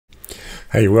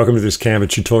Hey, welcome to this Canva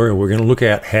tutorial. We're going to look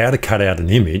at how to cut out an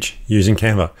image using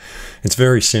Canva. It's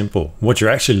very simple. What you're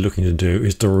actually looking to do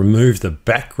is to remove the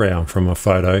background from a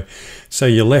photo so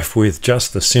you're left with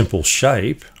just the simple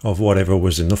shape of whatever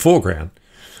was in the foreground.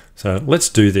 So let's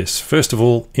do this. First of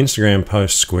all, Instagram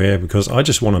post square because I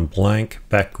just want a blank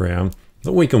background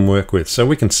that we can work with so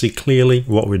we can see clearly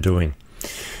what we're doing.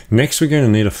 Next, we're going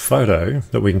to need a photo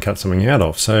that we can cut something out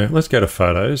of. So let's go to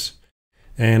Photos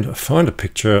and find a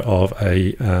picture of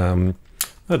a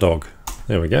dog.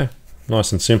 There we go.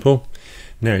 Nice and simple.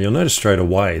 Now you'll notice straight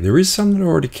away there is some that are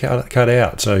already cut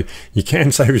out, so you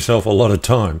can save yourself a lot of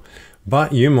time.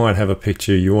 But you might have a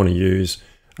picture you want to use,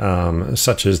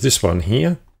 such as this one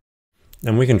here,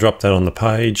 and we can drop that on the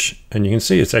page, and you can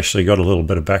see it's actually got a little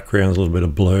bit of background, a little bit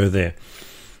of blur there.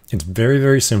 It's very,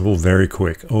 very simple, very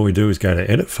quick. All we do is go to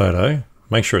Edit Photo,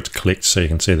 make sure it's clicked so you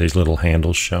can see these little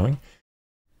handles showing.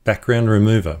 Background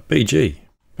Remover, BG,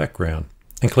 background,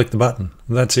 and click the button.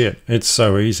 That's it. It's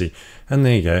so easy. And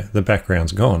there you go, the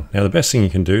background's gone. Now the best thing you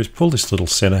can do is pull this little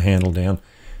center handle down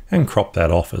and crop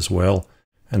that off as well.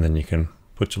 And then you can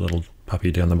put your little puppy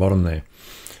down the bottom there.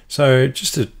 So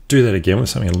just to do that again with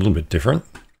something a little bit different,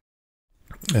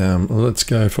 let's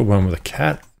go for one with a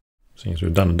cat, seeing as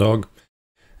we've done a dog.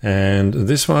 And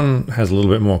this one has a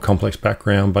little bit more complex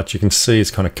background, but you can see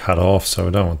it's kind of cut off, so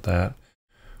we don't want that.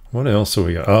 What else have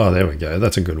we got? Oh, there we go.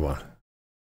 That's a good one.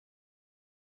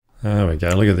 There we go.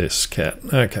 Look at this cat.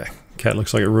 Okay. Cat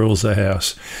looks like it rules the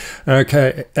house.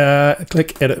 Okay.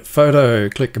 Click Edit Photo.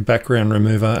 Click Background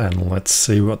Remover, and let's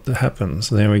see what happens.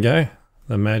 There we go.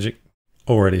 The magic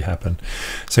already happened.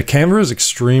 So Canva is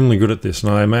extremely good at this,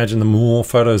 and I imagine the more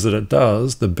photos that it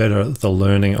does, the better the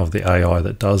learning of the AI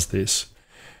that does this.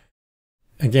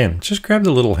 Again, just grab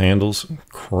the little handles,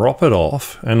 crop it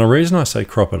off. And the reason I say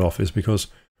crop it off is because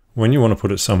when you want to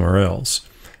put it somewhere else,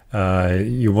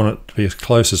 you want it to be as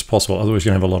close as possible. Otherwise,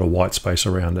 you're going to have a lot of white space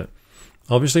around it.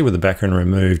 Obviously, with the background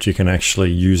removed, you can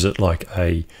actually use it like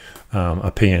a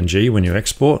PNG when you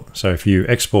export. So if you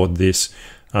export this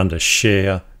under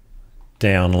Share,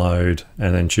 Download,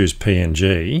 and then choose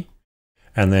PNG,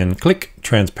 and then click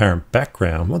Transparent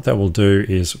Background, what that will do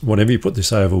is whatever you put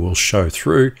this over will show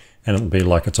through, and it'll be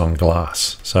like it's on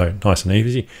glass. So nice and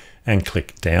easy, and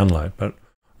click Download. But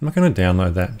I'm not going to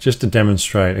download that, just to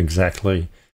demonstrate exactly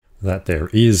that there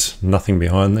is nothing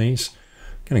behind these.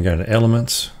 I'm going to go to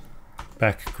Elements,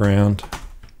 Background,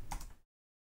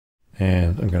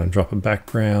 and I'm going to drop a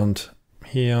background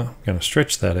here. I'm going to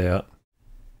stretch that out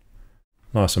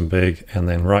nice and big, and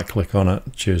then right click on it,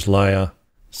 choose Layer,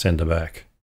 Send to Back.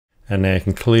 And now you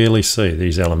can clearly see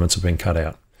these elements have been cut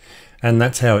out. And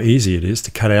that's how easy it is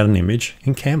to cut out an image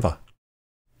in Canva.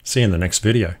 See you in the next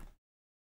video.